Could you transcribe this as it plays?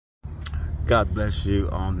God bless you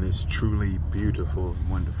on this truly beautiful,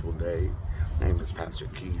 wonderful day. My name is Pastor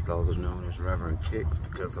Keith, also known as Reverend Kicks,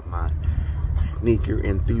 because of my sneaker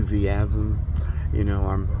enthusiasm. You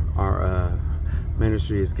know, our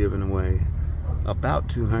ministry is giving away about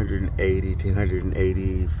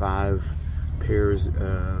 285 pairs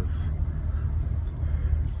of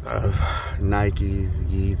Nikes,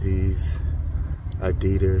 Yeezys,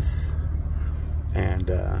 Adidas,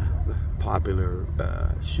 and popular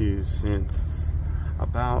shoes since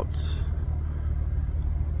about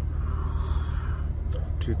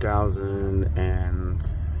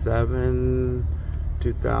 2007,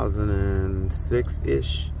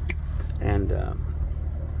 2006-ish, and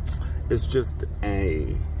it's just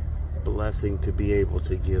a blessing to be able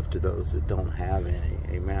to give to those that don't have any.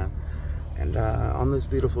 Amen. And on this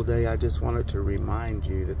beautiful day, I just wanted to remind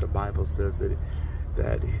you that the Bible says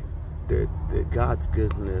that God's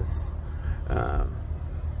goodness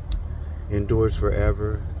endures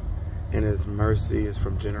forever, and His mercy is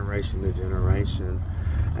from generation to generation.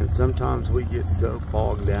 And sometimes we get so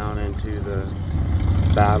bogged down into the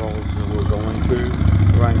battles that we're going through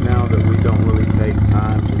right now that we don't really take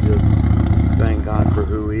time to just thank God for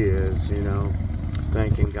who He is, you know,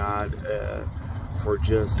 thanking God for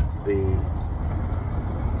just the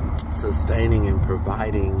sustaining and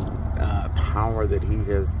providing power that He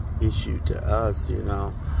has issued to us. You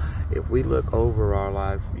know, if we look over our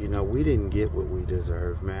life, you know, we didn't get what we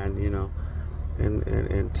deserve, man. You know,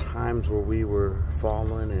 and times where we were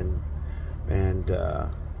fallen and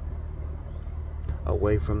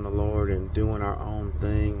away from the Lord and doing our own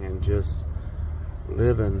thing and just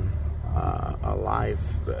living a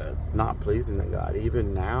life not pleasing to God.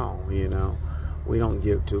 Even now, you know, we don't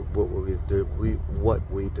give to what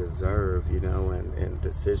we deserve, you know, and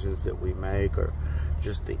decisions that we make, or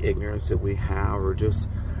just the ignorance that we have, or just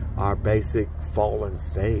our basic fallen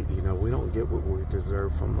state. You know, we don't get what we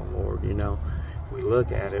deserve from the Lord. You know, if we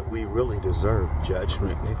look at it, we really deserve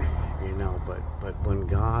judgment, you know, but when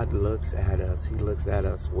God looks at us, He looks at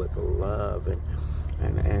us with love, and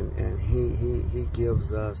he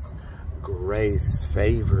gives us grace,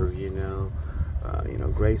 favor, you know.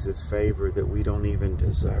 Grace is favor that we don't even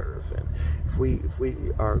deserve. And if we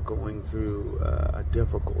are going through a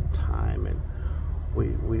difficult time and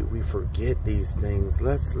we forget these things,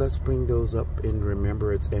 let's bring those up in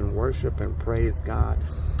remembrance and worship and praise God,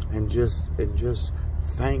 and just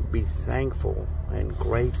be thankful and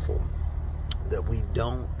grateful that we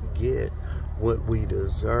don't get what we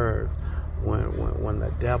deserve. When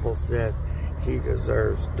the devil says he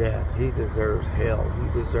deserves death, he deserves hell, he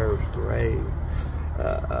deserves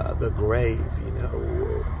the grave, you know,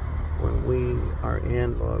 when we are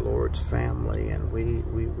in the Lord's family and we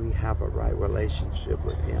have a right relationship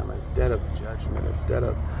with Him, instead of judgment, instead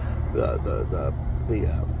of the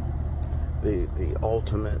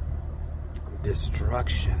ultimate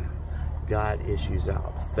destruction, God issues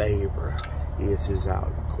out favor. He issues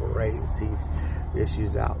out grace. He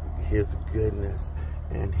issues out His goodness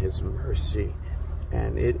and His mercy,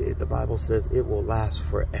 and the Bible says it will last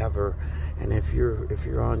forever. And if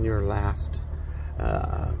you're on your last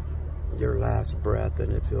breath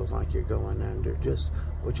and it feels like you're going under, just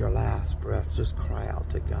with your last breath, just cry out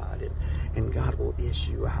to God, and God will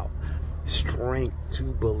issue out strength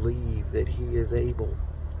to believe that He is able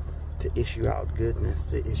to issue out goodness,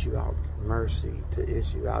 to issue out mercy, to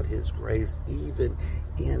issue out His grace, even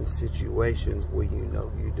in situations where you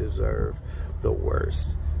know you deserve the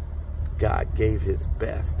worst. God gave His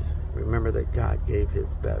best. Remember that God gave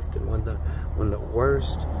His best. And when the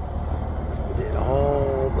worst did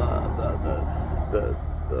all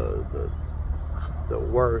the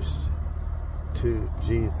worst to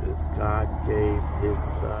Jesus, God gave His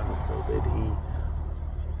Son so that He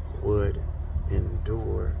would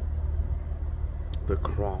endure the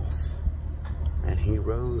cross, and He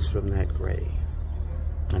rose from that grave,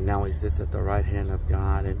 and now He sits at the right hand of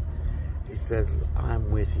God, and He says,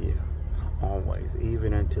 I'm with you always,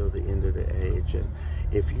 even until the end of the age. And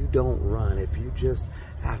if you don't run, if you just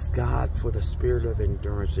ask God for the spirit of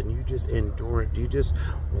endurance, and you just endure it, you just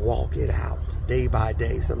walk it out day by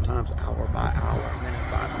day, sometimes hour by hour,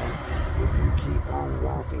 minute by minute, if you keep on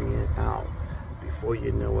walking it out, before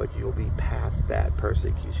you know it, you'll be past that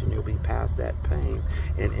persecution, you'll be past that pain,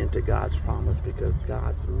 and into God's promise, because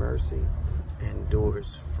God's mercy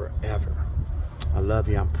endures forever. I love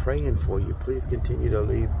you. I'm praying for you. Please continue to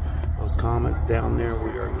leave those comments down there.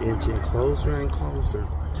 We are inching closer and closer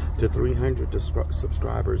to 300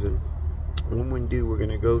 subscribers, and when we do, we're going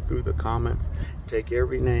to go through the comments, take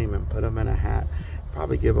every name and put them in a hat,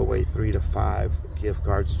 probably give away 3 to 5 gift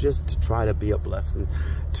cards, just to try to be a blessing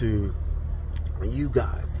to you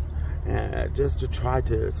guys and just to try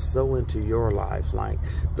to sow into your lives like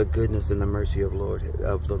the goodness and the mercy of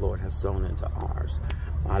the Lord has sown into ours.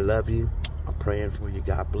 I love you. I'm praying for you.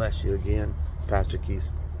 God bless you again. It's Pastor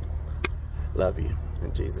Keith. Love you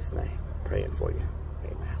in Jesus' name. Praying for you.